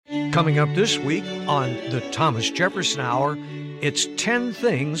Coming up this week on the Thomas Jefferson Hour, it's 10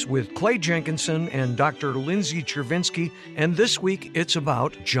 Things with Clay Jenkinson and Dr. Lindsay Chervinsky, and this week it's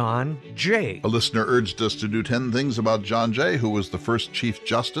about John Jay. A listener urged us to do 10 things about John Jay, who was the first Chief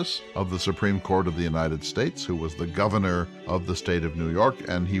Justice of the Supreme Court of the United States, who was the governor of the state of New York,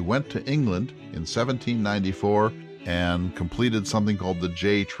 and he went to England in 1794 and completed something called the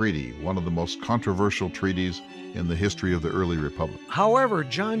Jay Treaty, one of the most controversial treaties in the history of the early republic. However,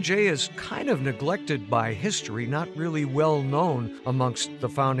 John Jay is kind of neglected by history, not really well known amongst the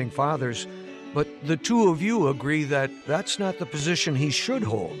founding fathers. But the two of you agree that that's not the position he should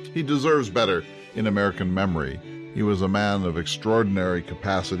hold. He deserves better in American memory. He was a man of extraordinary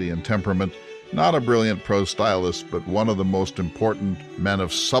capacity and temperament, not a brilliant prose stylist, but one of the most important men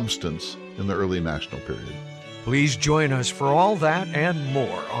of substance in the early national period. Please join us for all that and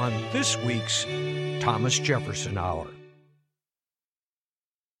more on this week's Thomas Jefferson Hour.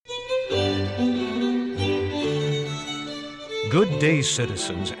 Good day,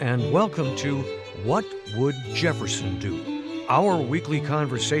 citizens, and welcome to What Would Jefferson Do? Our weekly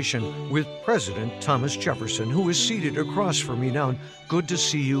conversation with President Thomas Jefferson, who is seated across from me now. Good to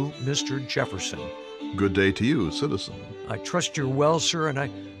see you, Mr. Jefferson. Good day to you, citizen. I trust you're well, sir, and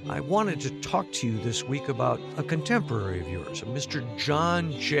I wanted to talk to you this week about a contemporary of yours, Mr.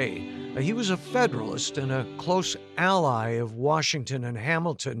 John Jay. He was a Federalist and a close ally of Washington and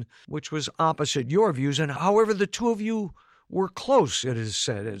Hamilton, which was opposite your views, and however the two of you were close, it is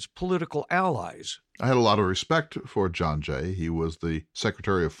said, as political allies. I had a lot of respect for John Jay. He was the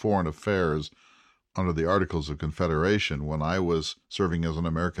Secretary of Foreign Affairs under the Articles of Confederation when I was serving as an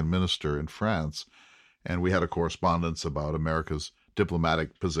American minister in France, and we had a correspondence about America's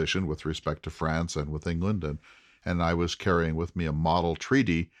diplomatic position with respect to France and with England, and I was carrying with me a model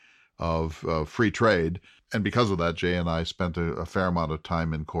treaty of free trade, and because of that, Jay and I spent a fair amount of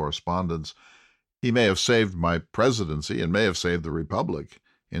time in correspondence. He may have saved my presidency and may have saved the Republic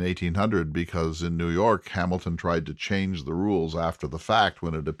in 1800 because in New York, Hamilton tried to change the rules after the fact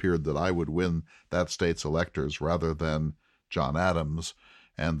when it appeared that I would win that state's electors rather than John Adams,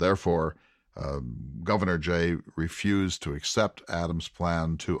 and therefore Governor Jay refused to accept Adams'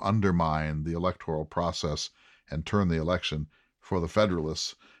 plan to undermine the electoral process and turn the election for the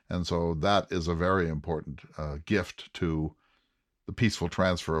Federalists. And so that is a very important gift to the peaceful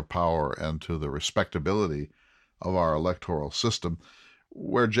transfer of power and to the respectability of our electoral system.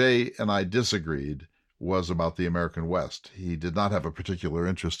 Where Jay and I disagreed was about the American West. He did not have a particular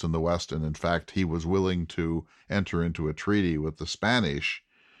interest in the West, and in fact, he was willing to enter into a treaty with the Spanish,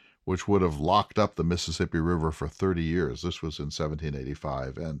 which would have locked up the Mississippi River for 30 years. This was in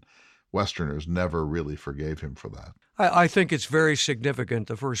 1785, and Westerners never really forgave him for that. I think it's very significant,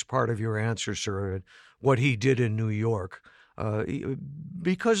 the first part of your answer, sir, what he did in New York,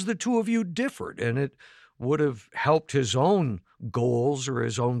 because the two of you differed, and it would have helped his own goals or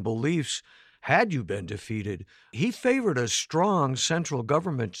his own beliefs had you been defeated. He favored a strong central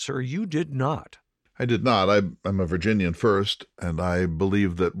government, sir. You did not. I did not. I'm a Virginian first, and I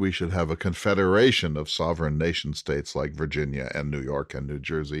believe that we should have a confederation of sovereign nation states like Virginia and New York and New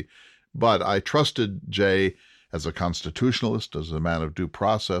Jersey. But I trusted Jay as a constitutionalist, as a man of due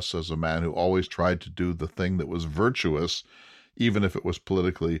process, as a man who always tried to do the thing that was virtuous, even if it was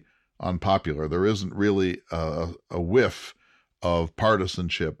politically unpopular. There isn't really a whiff of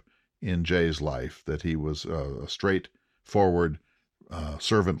partisanship in Jay's life, that he was a straightforward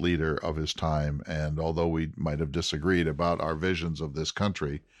servant leader of his time. And although we might have disagreed about our visions of this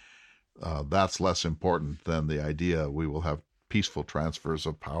country, that's less important than the idea we will have peaceful transfers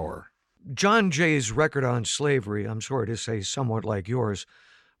of power. John Jay's record on slavery, I'm sorry to say somewhat like yours,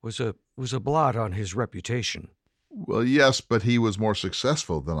 was a blot on his reputation. Well, yes, but he was more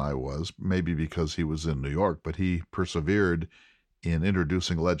successful than I was, maybe because he was in New York, but he persevered in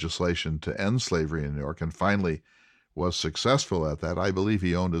introducing legislation to end slavery in New York and finally was successful at that. I believe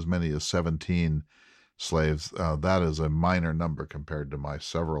he owned as many as 17 slaves. That is a minor number compared to my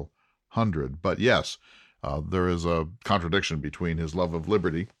several hundred. But yes, there is a contradiction between his love of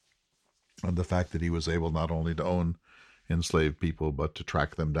liberty and the fact that he was able not only to own enslaved people, but to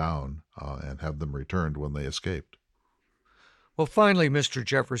track them down and have them returned when they escaped. Well, finally, Mr.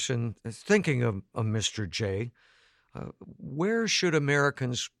 Jefferson, thinking of Mr. Jay, where should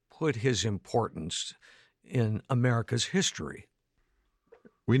Americans put his importance in America's history?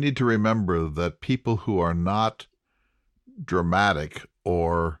 We need to remember that people who are not dramatic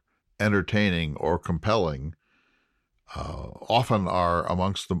or entertaining or compelling often are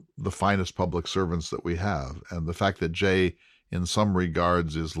amongst the finest public servants that we have. And the fact that Jay in some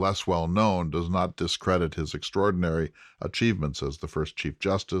regards is less well known, does not discredit his extraordinary achievements as the first Chief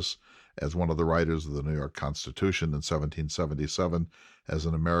Justice, as one of the writers of the New York Constitution in 1777, as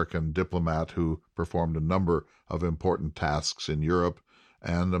an American diplomat who performed a number of important tasks in Europe,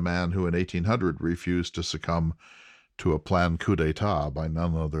 and a man who in 1800 refused to succumb to a planned coup d'etat by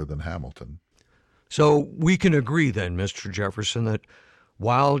none other than Hamilton. So we can agree then, Mr. Jefferson, that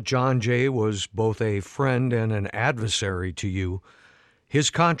while John Jay was both a friend and an adversary to you,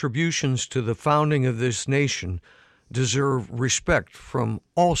 his contributions to the founding of this nation deserve respect from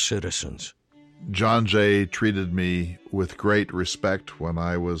all citizens. John Jay treated me with great respect when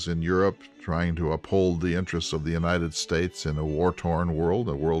I was in Europe trying to uphold the interests of the United States in a war-torn world,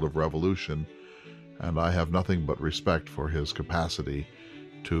 a world of revolution, and I have nothing but respect for his capacity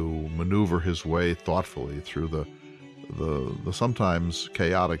to maneuver his way thoughtfully through the sometimes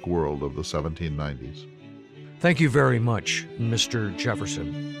chaotic world of the 1790s. Thank you very much, Mr.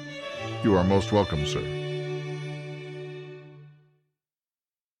 Jefferson. You are most welcome, sir.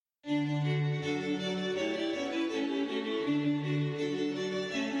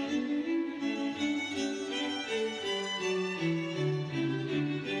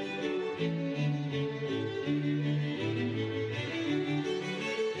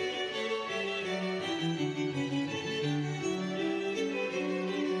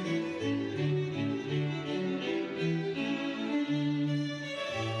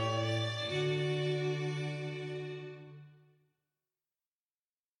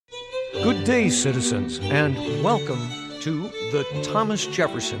 Good day, citizens, and welcome to the Thomas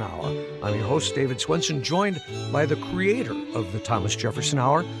Jefferson Hour. I'm your host, David Swenson, joined by the creator of the Thomas Jefferson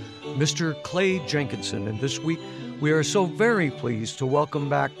Hour, Mr. Clay Jenkinson. And this week, we are so very pleased to welcome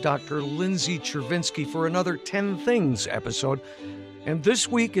back Dr. Lindsay Chervinsky for another 10 Things episode. And this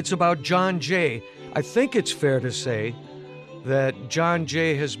week, it's about John Jay. I think it's fair to say that John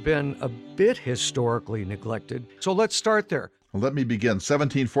Jay has been a bit historically neglected. So let's start there. Well, let me begin.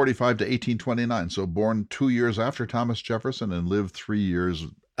 1745 to 1829, so born 2 years after Thomas Jefferson and lived 3 years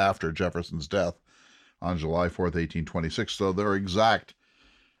after Jefferson's death on July 4th, 1826. So they're exact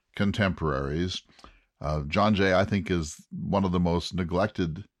contemporaries. John Jay, I think, is one of the most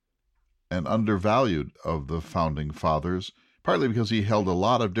neglected and undervalued of the founding fathers, partly because he held a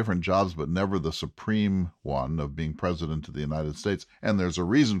lot of different jobs, but never the supreme one of being president of the United States. And there's a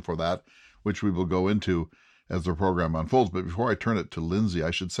reason for that, which we will go into as the program unfolds. But before I turn it to Lindsay,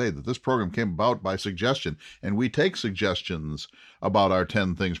 I should say that this program came about by suggestion, and we take suggestions about our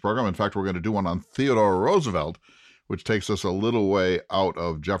 10 Things program. In fact, we're going to do one on Theodore Roosevelt, which takes us a little way out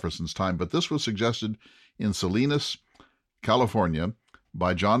of Jefferson's time. But this was suggested in Salinas, California,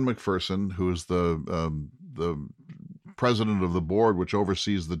 by John McPherson, who is the president of the board which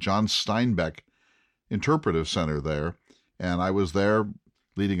oversees the John Steinbeck Interpretive Center there. And I was there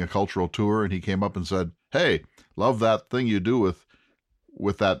leading a cultural tour, and he came up and said, "Hey, love that thing you do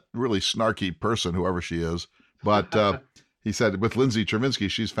with that really snarky person, whoever she is. But he said, with Lindsay Chervinsky,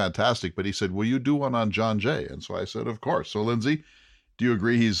 she's fantastic. But he said, will you do one on John Jay?" And so I said, of course. So Lindsay, do you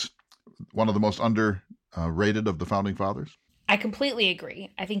agree he's one of the most underrated of the founding fathers? I completely agree.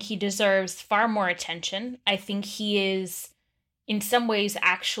 I think he deserves far more attention. I think he is, in some ways,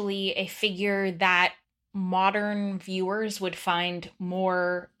 actually a figure that modern viewers would find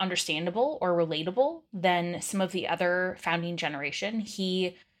more understandable or relatable than some of the other founding generation.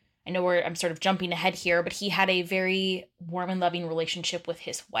 I know I'm sort of jumping ahead here, but he had a very warm and loving relationship with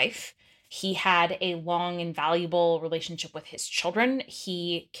his wife. He had a long and valuable relationship with his children.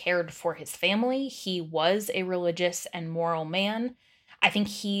 He cared for his family. He was a religious and moral man. I think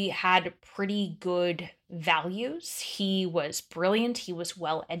he had pretty good values. He was brilliant. He was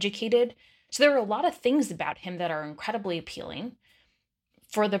well educated. So there are a lot of things about him that are incredibly appealing.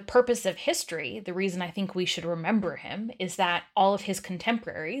 For the purpose of history, the reason I think we should remember him is that all of his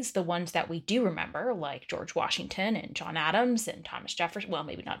contemporaries, the ones that we do remember, like George Washington and John Adams and Thomas Jefferson, well,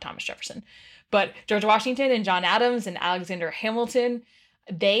 maybe not Thomas Jefferson, but George Washington and John Adams and Alexander Hamilton,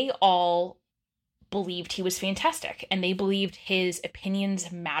 they all believed he was fantastic, and they believed his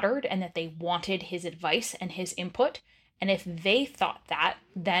opinions mattered and that they wanted his advice and his input. And if they thought that,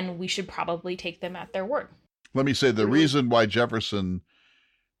 then we should probably take them at their word. Let me say the reason why Jefferson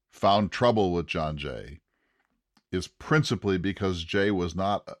found trouble with John Jay is principally because Jay was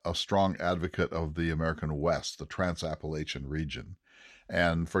not a strong advocate of the American West, the Trans-Appalachian region.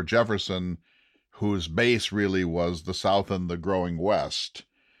 And for Jefferson, whose base really was the South and the growing West,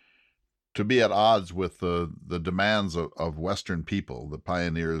 to be at odds with the demands of Western people, the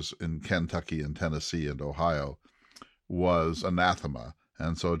pioneers in Kentucky and Tennessee and Ohio, was anathema.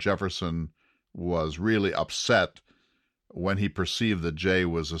 And so Jefferson was really upset when he perceived that Jay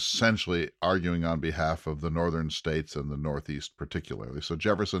was essentially arguing on behalf of the northern states and the Northeast particularly. So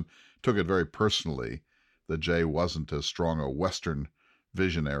Jefferson took it very personally that Jay wasn't as strong a Western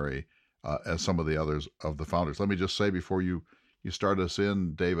visionary as some of the others of the founders. Let me just say before you start us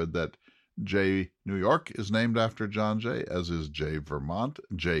in, David, that Jay, New York is named after John Jay, as is Jay, Vermont,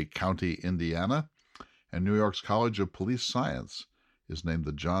 Jay County, Indiana, and New York's College of Police Science is named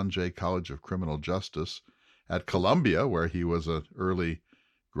the John Jay College of Criminal Justice. At Columbia, where he was an early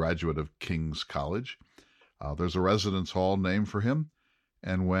graduate of King's College, there's a residence hall named for him.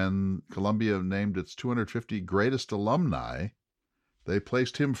 And when Columbia named its 250 greatest alumni, they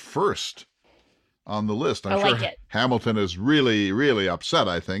placed him first on the list. I'm sure like Hamilton is really, really upset,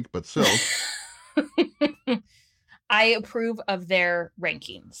 I think, but still. I approve of their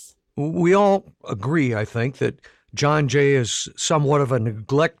rankings. We all agree, I think, that John Jay is somewhat of a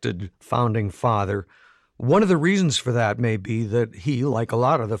neglected founding father. One of the reasons for that may be that he, like a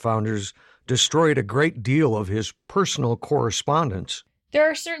lot of the founders, destroyed a great deal of his personal correspondence. There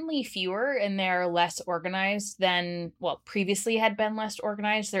are certainly fewer, and they're less organized than, previously had been less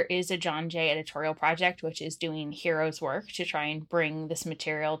organized. There is a John Jay editorial project, which is doing heroes work to try and bring this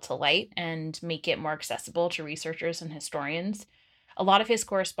material to light and make it more accessible to researchers and historians. A lot of his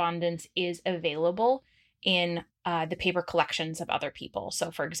correspondence is available in the paper collections of other people.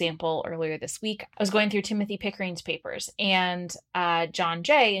 So, for example, earlier this week, I was going through Timothy Pickering's papers, and John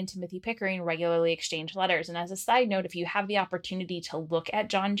Jay and Timothy Pickering regularly exchange letters. And as a side note, if you have the opportunity to look at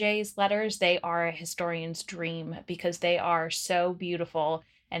John Jay's letters, they are a historian's dream because they are so beautiful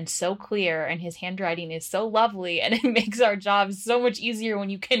and so clear, and his handwriting is so lovely, and it makes our jobs so much easier when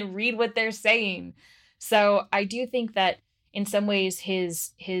you can read what they're saying. So I do think that in some ways,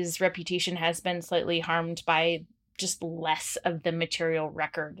 his reputation has been slightly harmed by just less of the material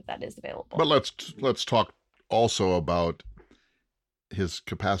record that is available. But let's talk also about his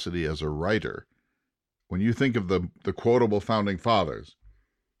capacity as a writer. When you think of the quotable founding fathers,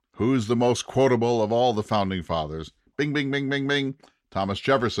 who's the most quotable of all the founding fathers? Bing, bing, bing, bing, bing. Thomas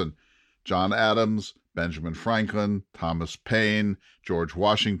Jefferson, John Adams, Benjamin Franklin, Thomas Paine, George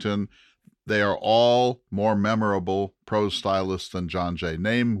Washington. They are all more memorable prose stylists than John Jay.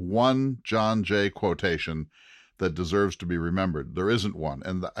 Name one John Jay quotation that deserves to be remembered. There isn't one.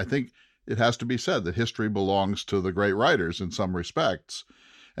 And I think it has to be said that history belongs to the great writers in some respects.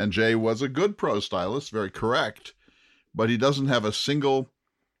 And Jay was a good prose stylist, very correct, but he doesn't have a single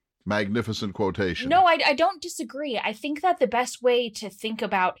magnificent quotation. No, I don't disagree. I think that the best way to think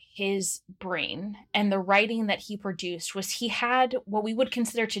about his brain and the writing that he produced was he had what we would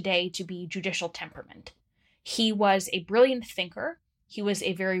consider today to be judicial temperament. He was a brilliant thinker. He was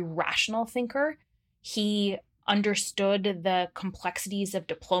a very rational thinker. He understood the complexities of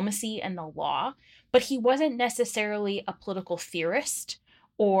diplomacy and the law, but he wasn't necessarily a political theorist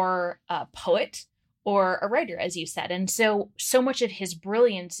or a poet or a writer, as you said. And so much of his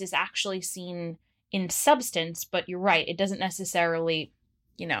brilliance is actually seen in substance, but you're right, it doesn't necessarily,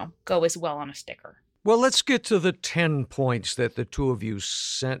 go as well on a sticker. Well, let's get to the 10 points that the two of you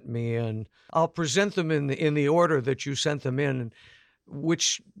sent me, and I'll present them in the order that you sent them in,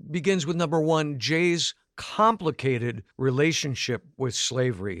 which begins with number 1, Jay's complicated relationship with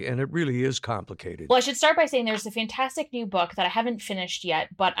slavery, and it really is complicated. Well, I should start by saying there's a fantastic new book that I haven't finished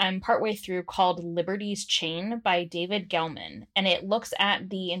yet, but I'm partway through, called Liberty's Chain by David Gelman, and it looks at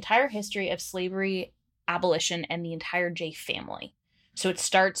the entire history of slavery abolition and the entire Jay family. So it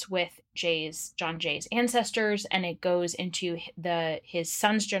starts with John Jay's ancestors, and it goes into his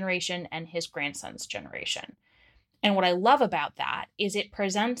son's generation and his grandson's generation. And what I love about that is it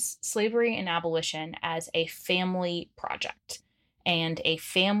presents slavery and abolition as a family project and a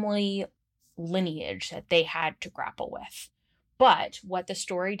family lineage that they had to grapple with. But what the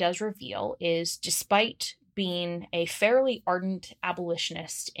story does reveal is, despite being a fairly ardent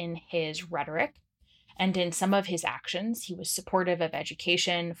abolitionist in his rhetoric and in some of his actions, he was supportive of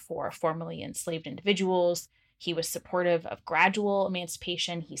education for formerly enslaved individuals. He was supportive of gradual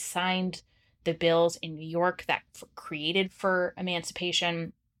emancipation. He signed the bills in New York that created for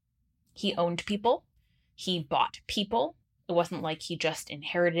emancipation. He owned people. He bought people. It wasn't like he just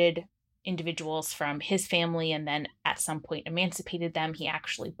inherited individuals from his family and then at some point emancipated them. He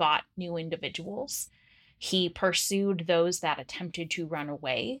actually bought new individuals. He pursued those that attempted to run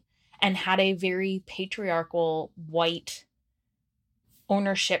away and had a very patriarchal white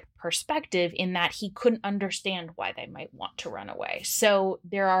ownership perspective in that he couldn't understand why they might want to run away. So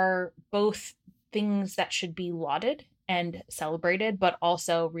there are both things that should be lauded and celebrated, but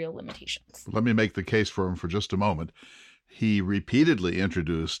also real limitations. Let me make the case for him for just a moment. He repeatedly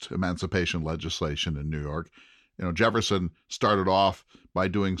introduced emancipation legislation in New York, Jefferson started off by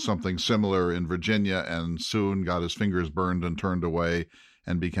doing something similar in Virginia and soon got his fingers burned and turned away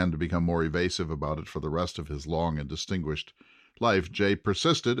and began to become more evasive about it for the rest of his long and distinguished life. Jay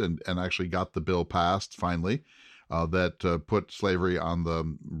persisted and actually got the bill passed finally that put slavery on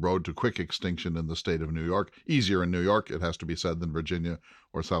the road to quick extinction in the state of New York. Easier in New York, it has to be said, than Virginia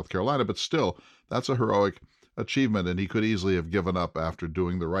or South Carolina, but still, that's a heroic achievement, and he could easily have given up after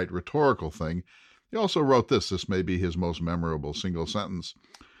doing the right rhetorical thing. He also wrote this may be his most memorable single sentence,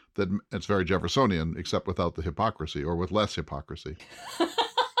 that it's very Jeffersonian, except without the hypocrisy, or with less hypocrisy.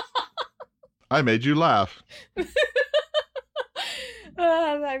 I made you laugh.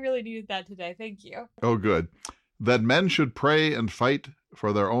 I really needed that today. Thank you. Oh, good. That men should pray and fight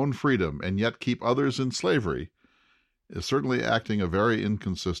for their own freedom and yet keep others in slavery is certainly acting a very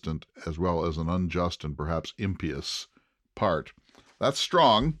inconsistent as well as an unjust and perhaps impious part. That's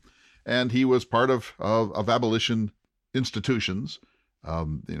strong, and he was part of abolition institutions,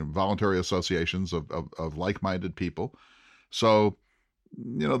 voluntary associations of like-minded people. So,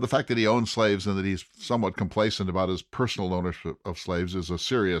 the fact that he owned slaves and that he's somewhat complacent about his personal ownership of slaves is a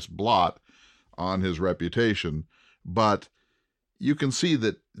serious blot on his reputation. But you can see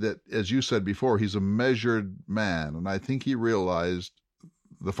that, as you said before, he's a measured man. And I think he realized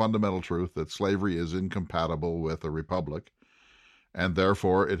the fundamental truth that slavery is incompatible with a republic, and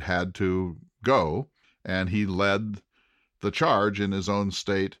therefore it had to go. And he led the charge in his own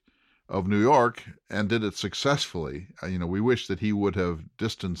state of New York and did it successfully. We wish that he would have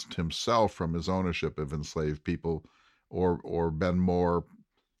distanced himself from his ownership of enslaved people or been more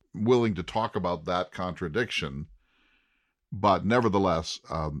willing to talk about that contradiction. But nevertheless,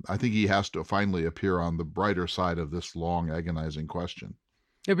 I think he has to finally appear on the brighter side of this long, agonizing question.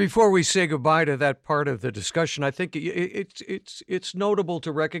 Yeah, before we say goodbye to that part of the discussion, I think it's notable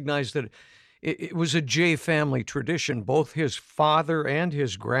to recognize that it was a Jay family tradition. Both his father and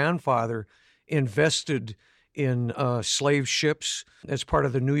his grandfather invested in slave ships as part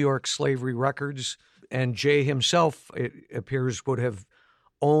of the New York slavery records. And Jay himself, it appears, would have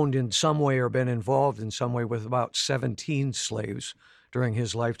owned in some way or been involved in some way with about 17 slaves during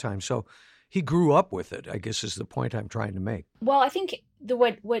his lifetime. So he grew up with it, I guess, is the point I'm trying to make. Well, I think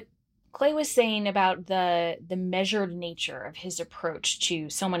what Clay was saying about the measured nature of his approach to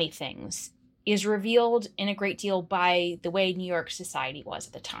so many things is revealed in a great deal by the way New York society was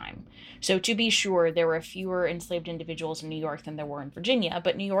at the time. So to be sure, there were fewer enslaved individuals in New York than there were in Virginia,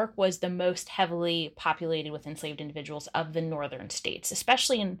 but New York was the most heavily populated with enslaved individuals of the northern states,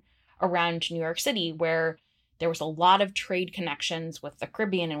 especially around New York City, where there was a lot of trade connections with the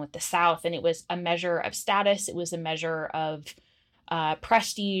Caribbean and with the South, and it was a measure of status, it was a measure of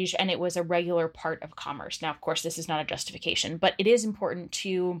prestige, and it was a regular part of commerce. Now, of course, this is not a justification, but it is important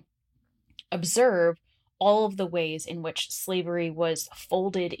to observe all of the ways in which slavery was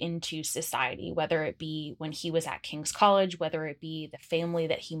folded into society, whether it be when he was at King's College, whether it be the family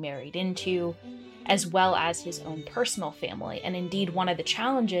that he married into, as well as his own personal family. And indeed, one of the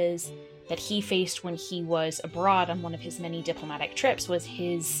challenges that he faced when he was abroad on one of his many diplomatic trips was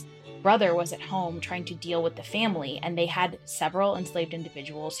his brother was at home trying to deal with the family, and they had several enslaved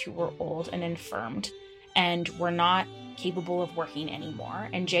individuals who were old and infirmed and were not capable of working anymore.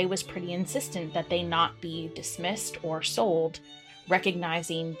 And Jay was pretty insistent that they not be dismissed or sold,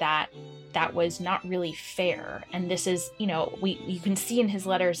 recognizing that that was not really fair. And this is, you can see in his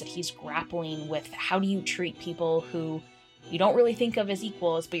letters that he's grappling with how do you treat people who you don't really think of as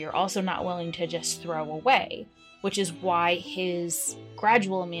equals, but you're also not willing to just throw away, which is why his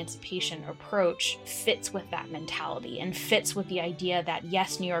gradual emancipation approach fits with that mentality and fits with the idea that,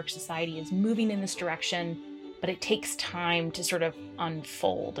 yes, New York society is moving in this direction, but it takes time to sort of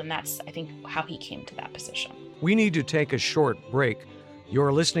unfold. And that's, I think, how he came to that position. We need to take a short break.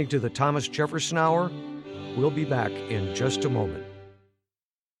 You're listening to the Thomas Jefferson Hour. We'll be back in just a moment.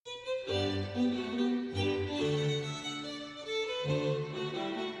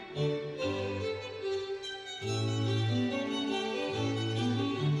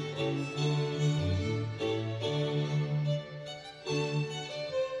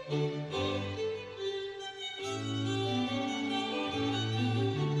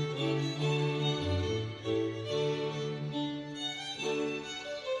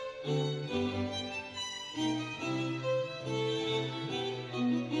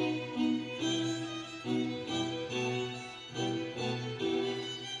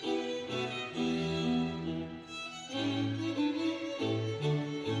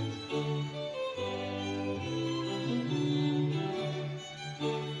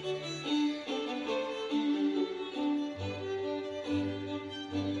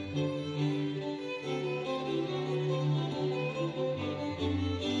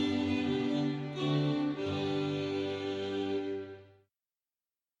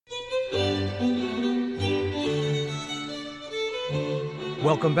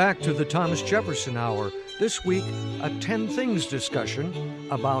 Welcome back to the Thomas Jefferson Hour. This week, a 10 Things discussion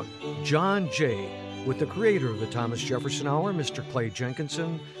about John Jay with the creator of the Thomas Jefferson Hour, Mr. Clay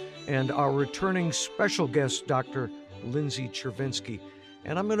Jenkinson, and our returning special guest, Dr. Lindsay Chervinsky.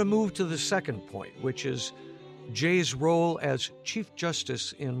 And I'm going to move to the second point, which is Jay's role as Chief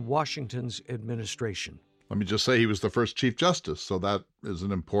Justice in Washington's administration. Let me just say he was the first Chief Justice, so that is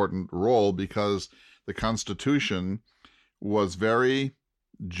an important role because the Constitution was very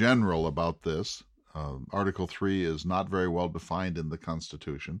general about this. Article 3 is not very well defined in the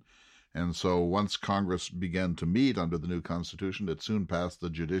Constitution. And so once Congress began to meet under the new Constitution, it soon passed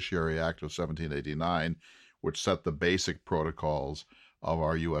the Judiciary Act of 1789, which set the basic protocols of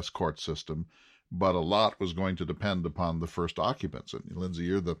our U.S. court system. But a lot was going to depend upon the first occupants. And Lindsay,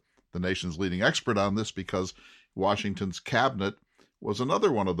 you're the nation's leading expert on this because Washington's cabinet was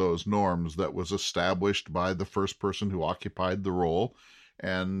another one of those norms that was established by the first person who occupied the role.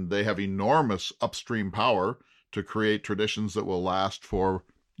 And they have enormous upstream power to create traditions that will last for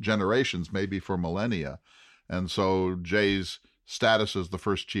generations, maybe for millennia. And so Jay's status as the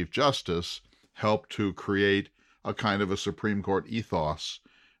first Chief Justice helped to create a kind of a Supreme Court ethos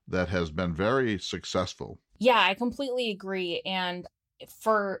that has been very successful. Yeah, I completely agree. And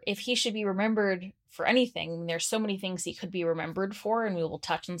if he should be remembered for anything, there's so many things he could be remembered for, and we will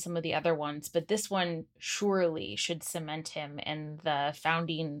touch on some of the other ones, but this one surely should cement him in the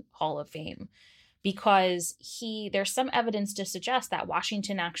founding Hall of Fame, because there's some evidence to suggest that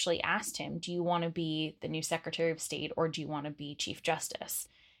Washington actually asked him, do you want to be the new Secretary of State or do you want to be Chief Justice?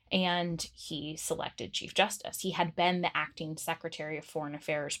 And he selected Chief Justice. He had been the acting Secretary of Foreign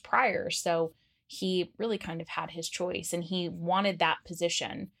Affairs prior, so he really kind of had his choice, and he wanted that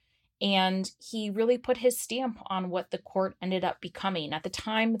position. And he really put his stamp on what the court ended up becoming. At the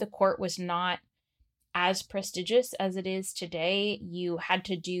time, the court was not as prestigious as it is today. You had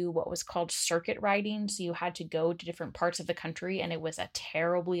to do what was called circuit riding. So you had to go to different parts of the country, and it was a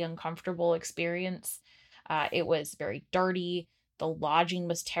terribly uncomfortable experience. It was very dirty. The lodging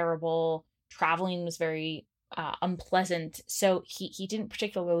was terrible. Traveling was very unpleasant. So he didn't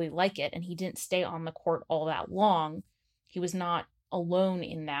particularly like it, and he didn't stay on the court all that long. He was not alone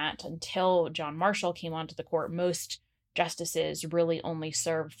in that until John Marshall came onto the court. Most justices really only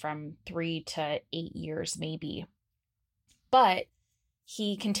served from 3 to 8 years, maybe. But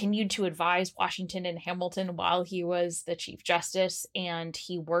he continued to advise Washington and Hamilton while he was the Chief Justice, and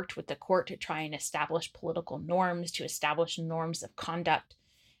he worked with the court to try and establish political norms, to establish norms of conduct.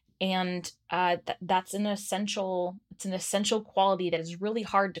 And that's an essential quality that is really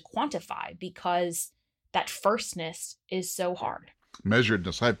hard to quantify because that firstness is so hard.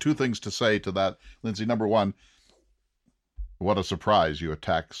 Measuredness. I have two things to say to that, Lindsay. Number one, what a surprise you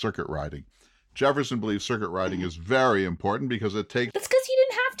attack circuit riding. Jefferson believes circuit riding is very important because it takes... That's because he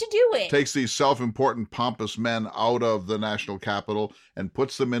didn't have to do it. Takes these self-important, pompous men out of the national capital and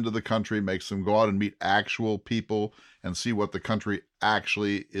puts them into the country, makes them go out and meet actual people and see what the country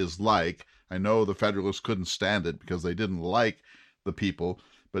actually is like. I know the Federalists couldn't stand it because they didn't like the people,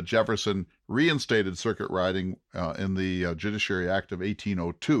 but Jefferson reinstated circuit riding in the Judiciary Act of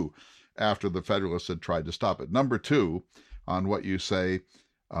 1802 after the Federalists had tried to stop it. Number two, on what you say,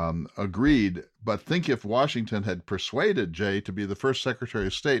 agreed, but think if Washington had persuaded Jay to be the first Secretary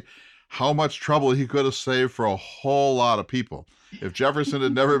of State, how much trouble he could have saved for a whole lot of people. If Jefferson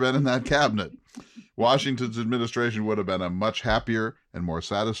had never been in that cabinet, Washington's administration would have been a much happier and more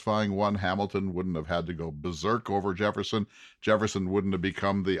satisfying one. Hamilton wouldn't have had to go berserk over Jefferson. Jefferson wouldn't have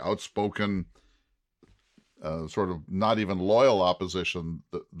become the outspoken, sort of not even loyal opposition,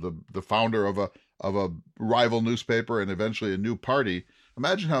 the founder of a rival newspaper and eventually a new party.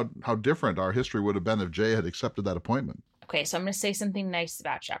 Imagine how different our history would have been if Jay had accepted that appointment. Okay, so I'm going to say something nice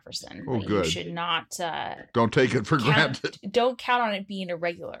about Jefferson. Oh, good. You should not... don't take it for granted. Don't count on it being a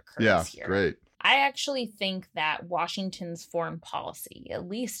regular occurrence here. Yeah, great. I actually think that Washington's foreign policy, at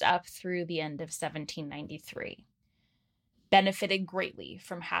least up through the end of 1793, benefited greatly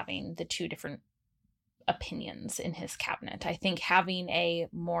from having the two different opinions in his cabinet. I think having a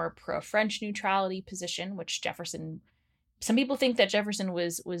more pro-French neutrality position, which Jefferson... Some people think that Jefferson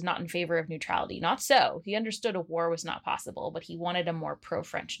was not in favor of neutrality. Not so. He understood a war was not possible, but he wanted a more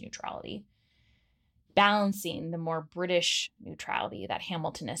pro-French neutrality. Balancing the more British neutrality that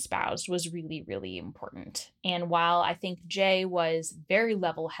Hamilton espoused was really, really important. And while I think Jay was very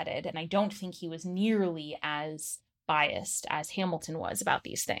level-headed, and I don't think he was nearly as biased as Hamilton was about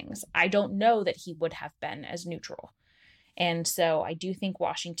these things, I don't know that he would have been as neutral. And so I do think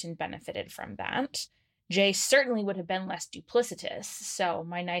Washington benefited from that. Jay certainly would have been less duplicitous, so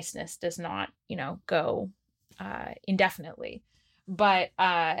my niceness does not, go indefinitely. But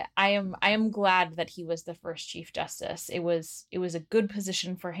I am glad that he was the first Chief Justice. It was a good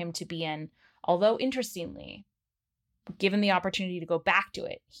position for him to be in. Although interestingly, given the opportunity to go back to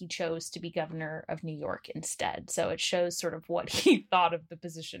it, he chose to be governor of New York instead. So it shows sort of what he thought of the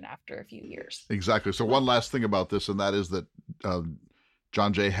position after a few years. Exactly. So one last thing about this, and that is that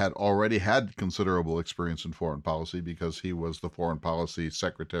John Jay had already had considerable experience in foreign policy because he was the foreign policy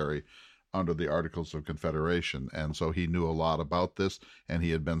secretary under the Articles of Confederation. And so he knew a lot about this, and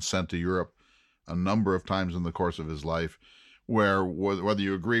he had been sent to Europe a number of times in the course of his life, where whether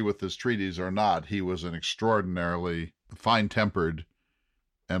you agree with his treaties or not, he was an extraordinarily fine-tempered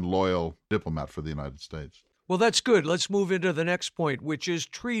and loyal diplomat for the United States. Well, that's good. Let's move into the next point, which is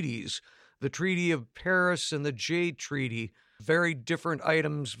treaties. The Treaty of Paris and the Jay Treaty. Very different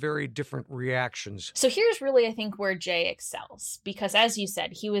items, very different reactions. So here's really, I think, where Jay excels, because as you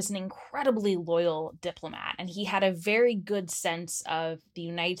said, he was an incredibly loyal diplomat, and he had a very good sense of the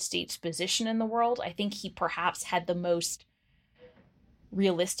United States' position in the world. I think he perhaps had the most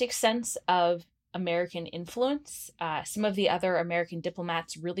realistic sense of American influence. Some of the other American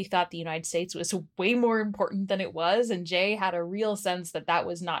diplomats really thought the United States was way more important than it was, and Jay had a real sense that that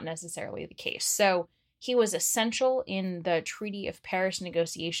was not necessarily the case. So he was essential in the Treaty of Paris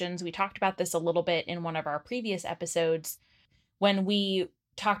negotiations. We talked about this a little bit in one of our previous episodes when we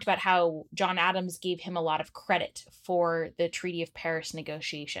talked about how John Adams gave him a lot of credit for the Treaty of Paris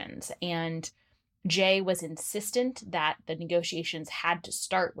negotiations. And Jay was insistent that the negotiations had to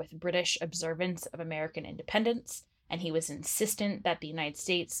start with British observance of American independence, and he was insistent that the United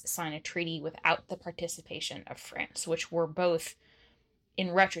States sign a treaty without the participation of France, which were both,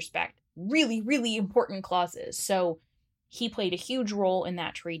 in retrospect, really, really important clauses. So he played a huge role in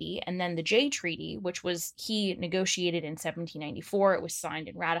that treaty. And then the Jay Treaty, which he negotiated in 1794, it was signed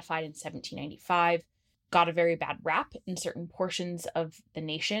and ratified in 1795, got a very bad rap in certain portions of the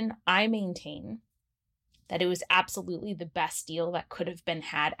nation. I maintain that it was absolutely the best deal that could have been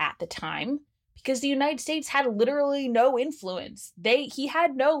had at the time, because the United States had literally no influence. He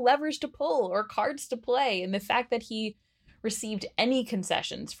had no levers to pull or cards to play. And the fact that he received any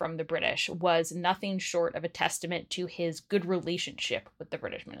concessions from the British was nothing short of a testament to his good relationship with the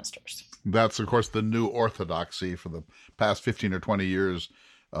British ministers. That's, of course, the new orthodoxy for the past 15 or 20 years.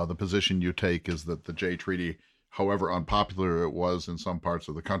 The position you take is that the Jay Treaty, however unpopular it was in some parts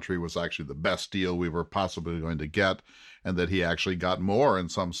of the country, was actually the best deal we were possibly going to get, and that he actually got more in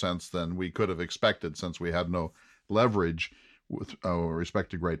some sense than we could have expected, since we had no leverage with respect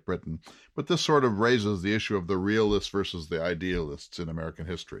to Great Britain. But this sort of raises the issue of the realists versus the idealists in American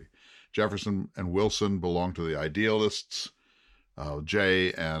history. Jefferson and Wilson belonged to the idealists.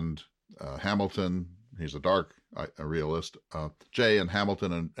 Jay and Hamilton, he's a dark realist. Jay and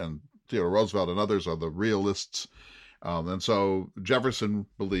Hamilton and Theodore Roosevelt and others are the realists. And so Jefferson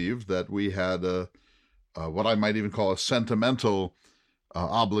believed that we had what I might even call a sentimental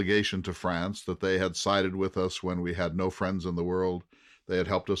obligation to France, that they had sided with us when we had no friends in the world. They had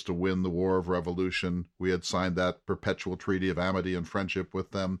helped us to win the War of Revolution. We had signed that perpetual treaty of amity and friendship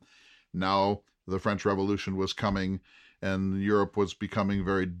with them. Now the French Revolution was coming, and Europe was becoming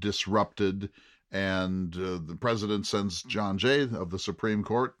very disrupted. And the president sends John Jay of the Supreme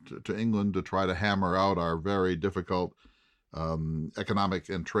Court to England to try to hammer out our very difficult economic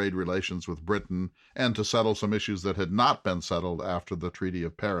and trade relations with Britain, and to settle some issues that had not been settled after the Treaty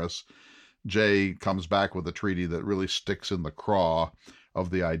of Paris. Jay comes back with a treaty that really sticks in the craw of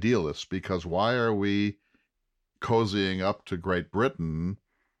the idealists, because why are we cozying up to Great Britain?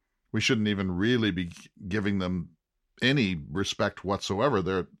 We shouldn't even really be giving them any respect whatsoever.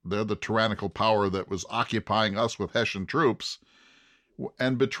 They're the tyrannical power that was occupying us with Hessian troops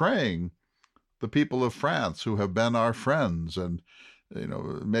and betraying the people of France, who have been our friends. And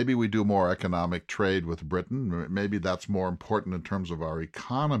maybe we do more economic trade with Britain. Maybe that's more important in terms of our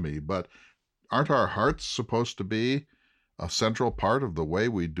economy. But aren't our hearts supposed to be a central part of the way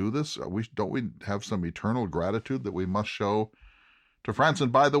we do this? Don't we have some eternal gratitude that we must show to France?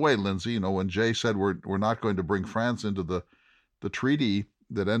 And by the way, Lindsay, when Jay said we're not going to bring France into the treaty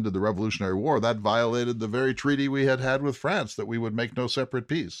that ended the Revolutionary War, that violated the very treaty we had with France, that we would make no separate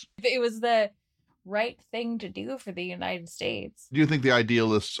peace. It was the right thing to do for the United States. Do you think the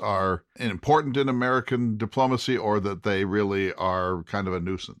idealists are important in American diplomacy, or that they really are kind of a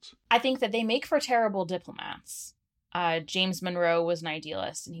nuisance? I think that they make for terrible diplomats. James Monroe was an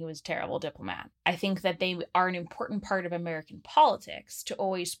idealist, and he was a terrible diplomat. I think that they are an important part of American politics to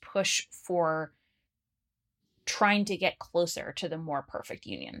always push for trying to get closer to the more perfect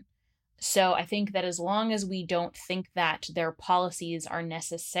union. So I think that as long as we don't think that their policies are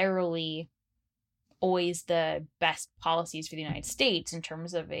necessarily always the best policies for the United States in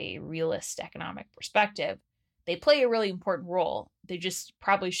terms of a realist economic perspective. They play a really important role. They just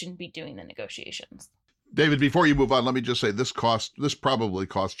probably shouldn't be doing the negotiations. David, before you move on, let me just say this probably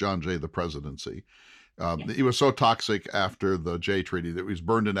cost John Jay the presidency. He was so toxic after the Jay Treaty that he was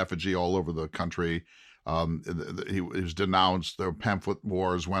burned in effigy all over the country. He was denounced. The pamphlet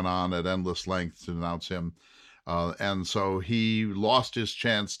wars went on at endless length to denounce him. And so he lost his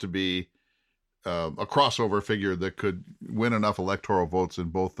chance to be a crossover figure that could win enough electoral votes in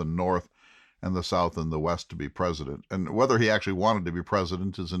both the North and the South and the West to be president. And whether he actually wanted to be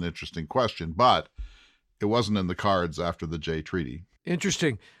president is an interesting question, but it wasn't in the cards after the Jay Treaty.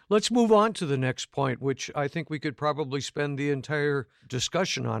 Interesting. Let's move on to the next point, which I think we could probably spend the entire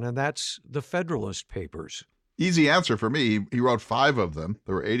discussion on, and that's the Federalist Papers. Easy answer for me. He wrote 5 of them.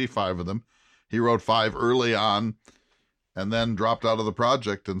 There were 85 of them. He wrote 5 early on and then dropped out of the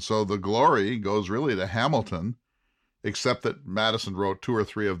project. And so the glory goes really to Hamilton, except that Madison wrote 2 or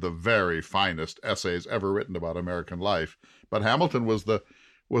 3 of the very finest essays ever written about American life. But Hamilton was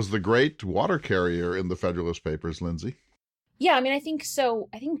the great water carrier in the Federalist Papers, Lindsay. Yeah, I mean, I think so.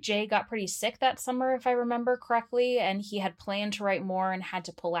 I think Jay got pretty sick that summer, if I remember correctly, and he had planned to write more and had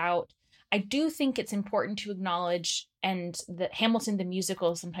to pull out. I do think it's important to acknowledge, and that Hamilton the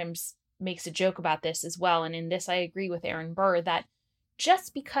musical sometimes makes a joke about this as well, and in this I agree with Aaron Burr, that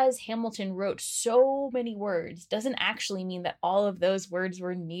just because Hamilton wrote so many words doesn't actually mean that all of those words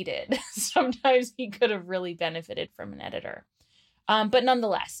were needed. Sometimes he could have really benefited from an editor. But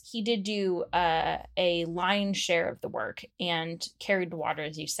nonetheless, he did do a lion's share of the work and carried the water,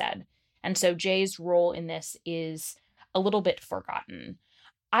 as you said. And so Jay's role in this is a little bit forgotten.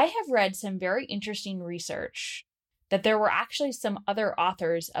 I have read some very interesting research that there were actually some other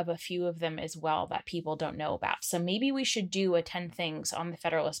authors of a few of them as well that people don't know about. So maybe we should do a 10 things on the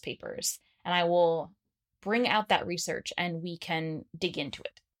Federalist Papers, and I will bring out that research and we can dig into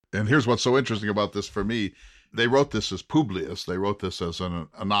it. And here's what's so interesting about this for me. They wrote this as Publius. They wrote this as an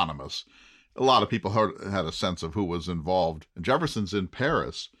anonymous. A lot of people had a sense of who was involved. And Jefferson's in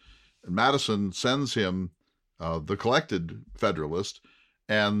Paris, and Madison sends him the collected Federalist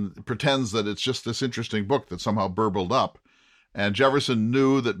and pretends that it's just this interesting book that somehow burbled up. And Jefferson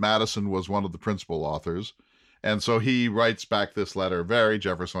knew that Madison was one of the principal authors. And so he writes back this letter, very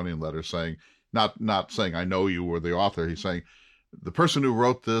Jeffersonian letter, saying, not saying, I know you were the author. He's saying, the person who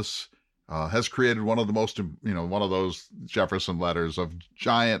wrote this has created one of the most, one of those Jefferson letters of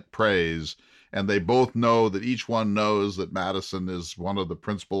giant praise. And they both know that each one knows that Madison is one of the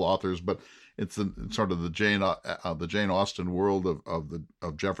principal authors, but it's sort of the Jane Austen world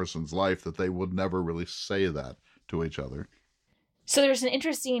of Jefferson's life that they would never really say that to each other. So there's an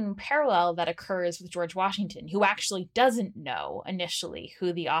interesting parallel that occurs with George Washington, who actually doesn't know initially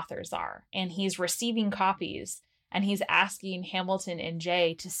who the authors are. And he's receiving copies, and he's asking Hamilton and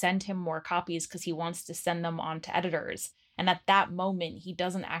Jay to send him more copies because he wants to send them on to editors. And at that moment, he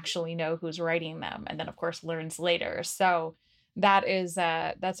doesn't actually know who's writing them, and then, of course, learns later. So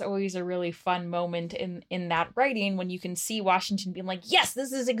that's always a really fun moment in that writing, when you can see Washington being like, yes,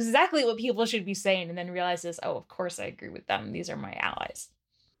 this is exactly what people should be saying, and then realizes, oh, of course I agree with them. These are my allies.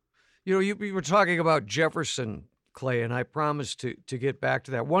 You were talking about Jefferson, Clay, and I promised to get back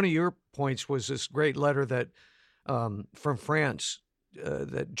to that. One of your points was this great letter that from France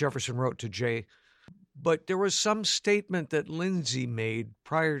that Jefferson wrote to Jay. But there was some statement that Lindsay made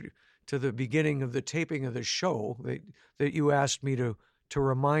prior to the beginning of the taping of the show that you asked me to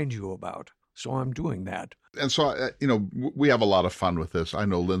remind you about. So I'm doing that. And so, we have a lot of fun with this. I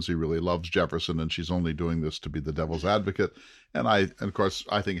know Lindsay really loves Jefferson, and she's only doing this to be the devil's advocate. And of course,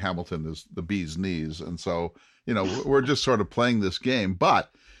 I think Hamilton is the bee's knees. And so, we're just sort of playing this game.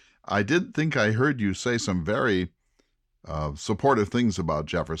 But I did think I heard you say some very supportive things about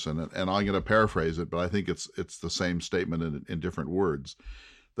Jefferson, and I'm going to paraphrase it, but I think it's the same statement in different words,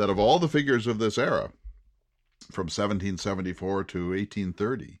 that of all the figures of this era, from 1774 to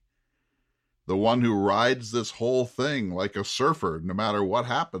 1830, the one who rides this whole thing like a surfer, no matter what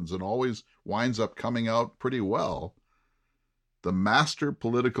happens, and always winds up coming out pretty well, the master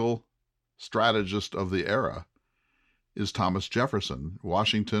political strategist of the era, is Thomas Jefferson.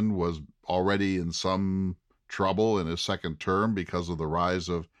 Washington was already in some trouble in his second term because of the rise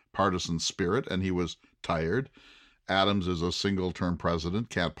of partisan spirit, and he was tired. Adams is a single-term president,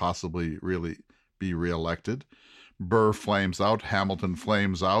 can't possibly really be reelected. Burr flames out, Hamilton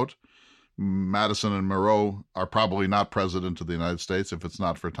flames out. Madison and Monroe are probably not president of the United States if it's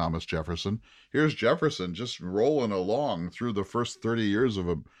not for Thomas Jefferson. Here's Jefferson just rolling along through the first 30 years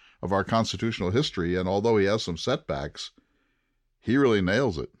of our constitutional history, and although he has some setbacks, he really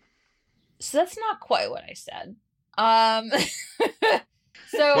nails it. So that's not quite what I said. Um,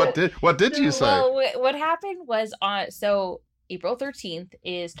 so What did you say? Well, what happened was April 13th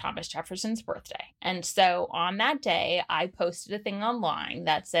is Thomas Jefferson's birthday. And so on that day, I posted a thing online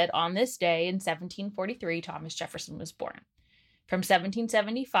that said, on this day in 1743, Thomas Jefferson was born. From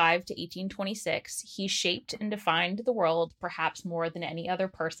 1775 to 1826, he shaped and defined the world perhaps more than any other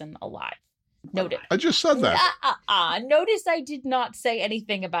person alive. Noted. I just said that. Notice I did not say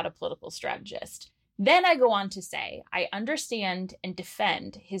anything about a political strategist. Then I go on to say, I understand and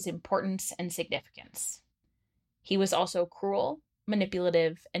defend his importance and significance. He was also cruel,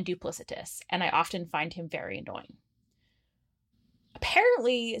 manipulative, and duplicitous, and I often find him very annoying.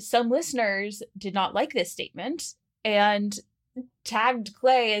 Apparently, some listeners did not like this statement and tagged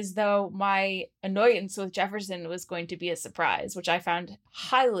Clay as though my annoyance with Jefferson was going to be a surprise, which I found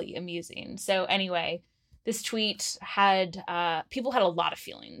highly amusing. So anyway, this tweet had, people had a lot of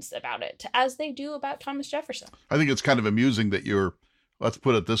feelings about it, as they do about Thomas Jefferson. I think it's kind of amusing that you're, let's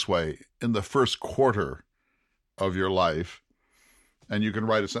put it this way, in the first quarter of your life, and you can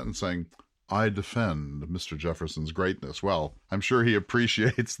write a sentence saying, I defend Mr. Jefferson's greatness. Well, I'm sure he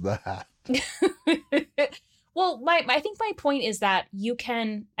appreciates that. Well, I think my point is that you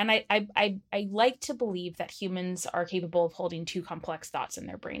can, and I like to believe that humans are capable of holding two complex thoughts in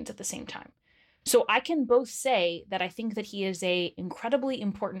their brains at the same time. So I can both say that I think that he is a incredibly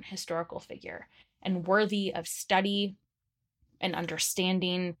important historical figure and worthy of study and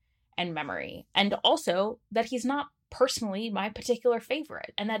understanding and memory, and also that he's not personally my particular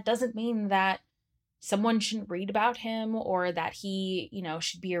favorite. And that doesn't mean that someone shouldn't read about him or that he,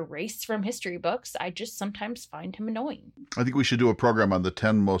 should be erased from history books. I just sometimes find him annoying. I think we should do a program on the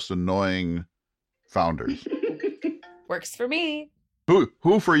 10 most annoying founders. Works for me.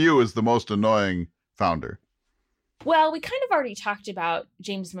 Who for you is the most annoying founder? Well, we kind of already talked about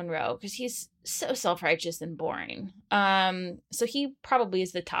James Monroe because he's so self-righteous and boring. So he probably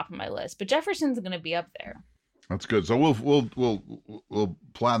is the top of my list, but Jefferson's going to be up there. That's good. So we'll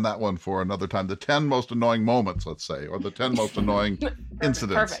plan that one for another time. The 10 most annoying moments, let's say, or the 10 most annoying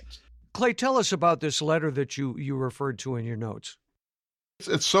incidents. Perfect. Clay, tell us about this letter that you referred to in your notes.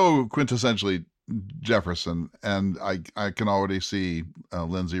 It's so quintessentially Jefferson, and I can already see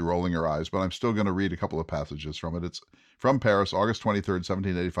Lindsay rolling her eyes, but I'm still going to read a couple of passages from it. It's from Paris, August 23rd,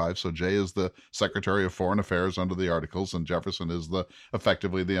 1785. So Jay is the Secretary of Foreign Affairs under the Articles, and Jefferson is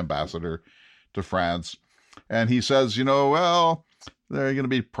effectively the ambassador to France. And he says, well, there are going to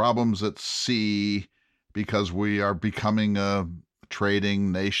be problems at sea because we are becoming a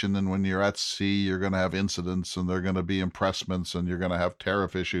trading nation. And when you're at sea, you're going to have incidents and there are going to be impressments and you're going to have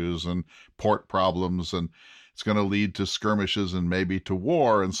tariff issues and port problems. And it's going to lead to skirmishes and maybe to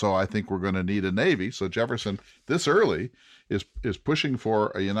war. And so I think we're going to need a navy. So Jefferson, this early, is pushing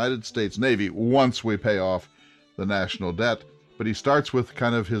for a United States Navy once we pay off the national debt. But he starts with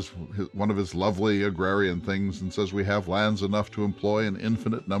kind of his one of his lovely agrarian things and says we have lands enough to employ an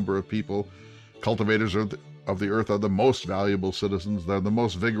infinite number of people. Cultivators of the earth are the most valuable citizens. They're the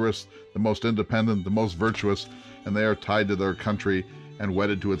most vigorous, the most independent, the most virtuous, and they are tied to their country and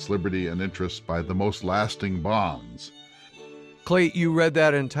wedded to its liberty and interests by the most lasting bonds. Clay, you read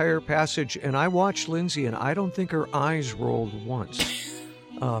that entire passage, and I watched Lindsay, and I don't think her eyes rolled once.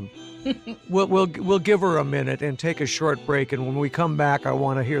 We'll give her a minute and take a short break, and when we come back, I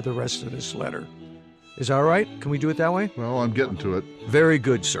want to hear the rest of this letter. Is that all right? Can we do it that way? Well, I'm getting to it. Very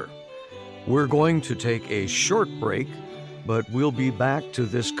good, sir. We're going to take a short break, but we'll be back to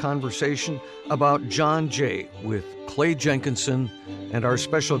this conversation about John Jay with Clay Jenkinson and our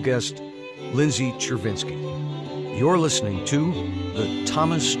special guest, Lindsay Chervinsky. You're listening to the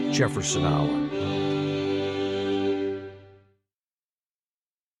Thomas Jefferson Hour.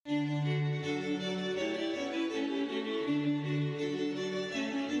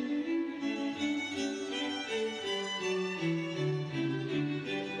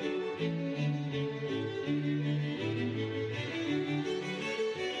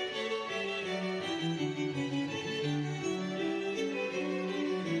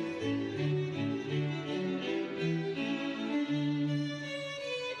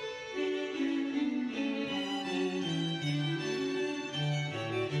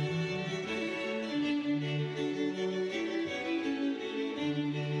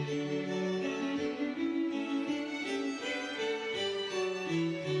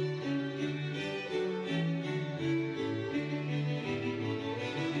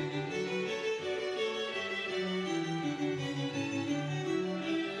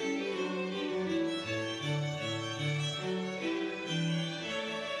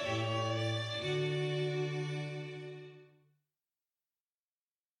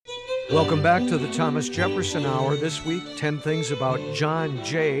 Welcome back to the Thomas Jefferson Hour. This week, 10 things about John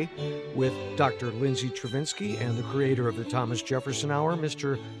Jay with Dr. Lindsay Travinsky and the creator of the Thomas Jefferson Hour,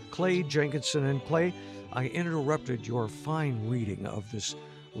 Mr. Clay Jenkinson. And Clay, I interrupted your fine reading of this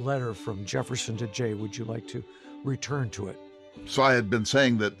letter from Jefferson to Jay. Would you like to return to it? So I had been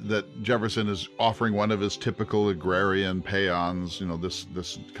saying that Jefferson is offering one of his typical agrarian paeans,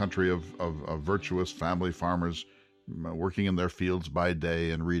 this country of virtuous family farmers working in their fields by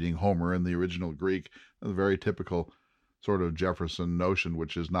day and reading Homer in the original Greek, a very typical sort of Jefferson notion,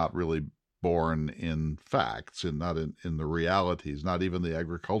 which is not really born in facts and not in the realities, not even the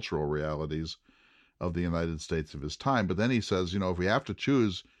agricultural realities of the United States of his time. But then he says, if we have to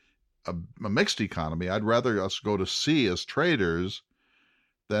choose a mixed economy, I'd rather us go to sea as traders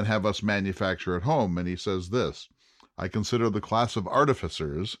than have us manufacture at home. And he says this: I consider the class of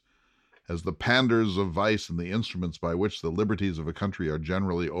artificers as the panders of vice and the instruments by which the liberties of a country are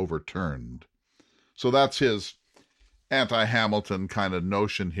generally overturned. So that's his anti-Hamilton kind of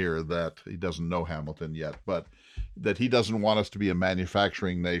notion here, that he doesn't know Hamilton yet, but that he doesn't want us to be a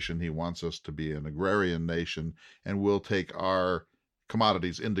manufacturing nation. He wants us to be an agrarian nation, and we'll take our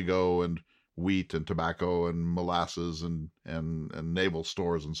commodities, indigo and wheat and tobacco and molasses and naval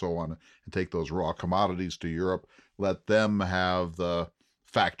stores and so on, and take those raw commodities to Europe, let them have the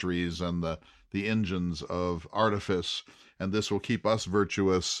factories and the engines of artifice, and this will keep us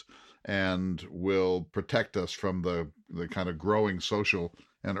virtuous and will protect us from the kind of growing social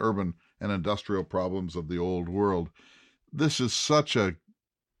and urban and industrial problems of the old world. This is so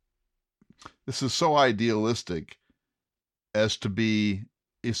idealistic as to be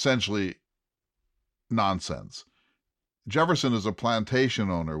essentially nonsense. Jefferson is a plantation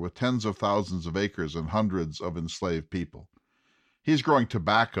owner with tens of thousands of acres and hundreds of enslaved people. He's growing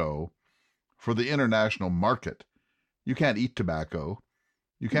tobacco for the international market. You can't eat tobacco.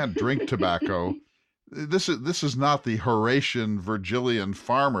 You can't drink tobacco. This is not the Horatian Virgilian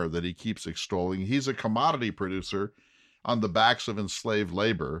farmer that he keeps extolling. He's a commodity producer on the backs of enslaved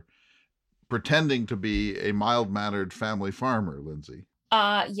labor, pretending to be a mild-mannered family farmer, Lindsay.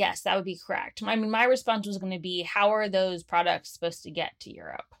 Yes, that would be correct. I mean, my response was going to be, how are those products supposed to get to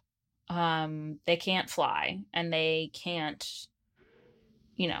Europe? They can't fly, and they can't,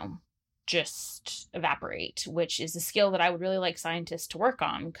 just evaporate, which is a skill that I would really like scientists to work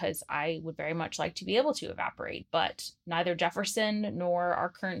on, because I would very much like to be able to evaporate, but neither Jefferson nor our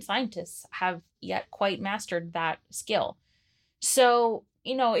current scientists have yet quite mastered that skill. So,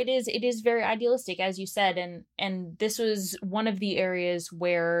 it is very idealistic, as you said, and this was one of the areas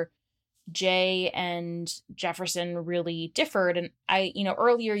where Jay and Jefferson really differed. And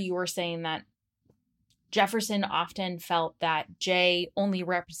earlier you were saying that Jefferson often felt that Jay only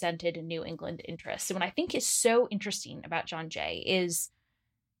represented New England interests. And what I think is so interesting about John Jay is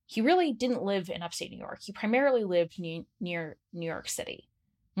he really didn't live in upstate New York. He primarily lived near New York City,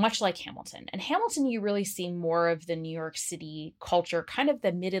 much like Hamilton. And Hamilton, you really see more of the New York City culture, kind of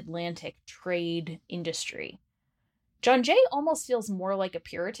the mid-Atlantic trade industry. John Jay almost feels more like a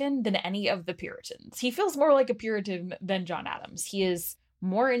Puritan than any of the Puritans. He feels more like a Puritan than John Adams. He is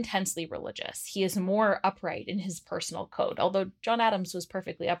more intensely religious. He is more upright in his personal code, although John Adams was